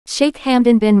Sheikh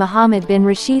Hamdan bin Mohammed bin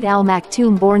Rashid Al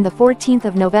Maktoum, born the 14th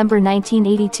of November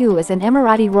 1982, is an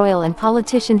Emirati royal and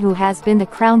politician who has been the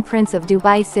Crown Prince of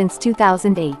Dubai since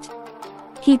 2008.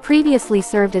 He previously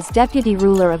served as deputy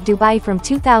ruler of Dubai from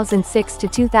 2006 to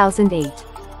 2008.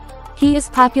 He is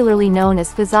popularly known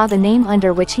as Fazza, the name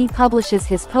under which he publishes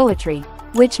his poetry,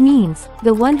 which means,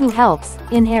 the one who helps,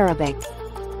 in Arabic.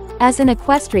 As an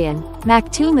equestrian,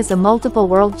 Maktoum is a multiple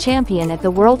world champion at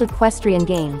the World Equestrian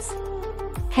Games.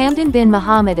 Hamdan bin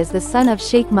Mohammed is the son of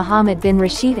Sheikh Mohammed bin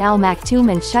Rashid Al Maktoum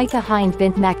and Sheikha Hind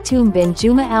bint Maktoum bin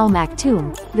Juma Al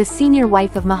Maktoum, the senior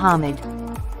wife of Mohammed.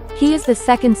 He is the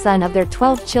second son of their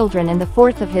 12 children and the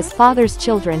fourth of his father's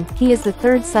children. He is the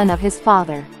third son of his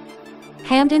father.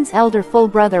 Hamdan's elder full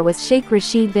brother was Sheikh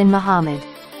Rashid bin Mohammed.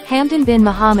 Hamdan bin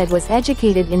Mohammed was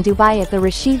educated in Dubai at the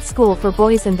Rashid School for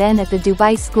Boys and then at the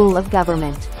Dubai School of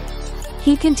Government.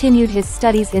 He continued his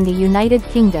studies in the United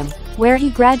Kingdom, where he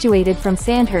graduated from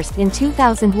Sandhurst in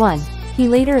 2001. He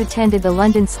later attended the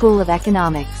London School of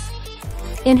Economics.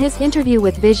 In his interview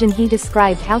with Vision, he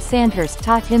described how Sandhurst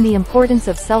taught him the importance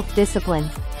of self-discipline,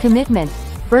 commitment,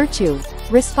 virtue,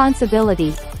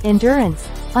 responsibility, endurance,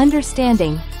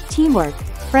 understanding, teamwork,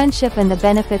 friendship and the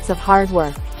benefits of hard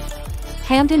work.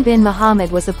 Hamdan bin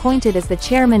Mohammed was appointed as the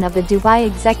chairman of the Dubai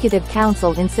Executive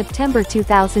Council in September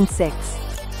 2006.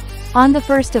 On the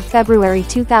 1st of February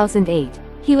 2008,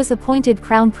 he was appointed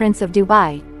Crown Prince of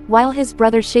Dubai, while his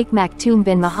brother Sheikh Maktoum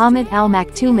bin Mohammed Al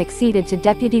Maktoum acceded to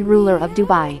Deputy Ruler of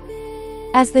Dubai.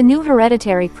 As the new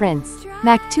hereditary prince,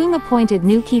 Maktoum appointed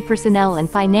new key personnel and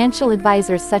financial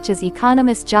advisors such as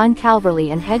economist John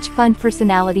Calverley and hedge fund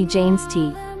personality James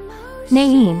T.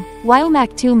 Naeem, while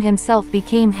Maktoum himself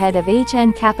became head of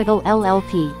HN Capital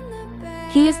LLP.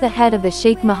 He is the head of the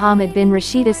Sheikh Mohammed bin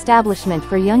Rashid Establishment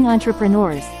for Young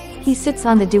Entrepreneurs. He sits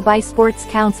on the Dubai Sports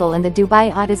Council and the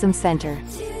Dubai Autism Center.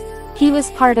 He was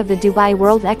part of the Dubai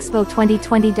World Expo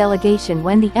 2020 delegation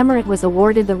when the Emirate was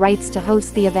awarded the rights to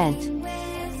host the event.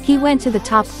 He went to the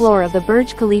top floor of the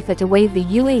Burj Khalifa to wave the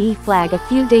UAE flag a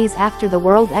few days after the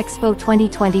World Expo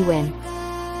 2020 win.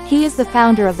 He is the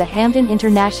founder of the Hamdan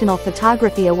International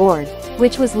Photography Award,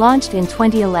 which was launched in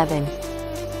 2011.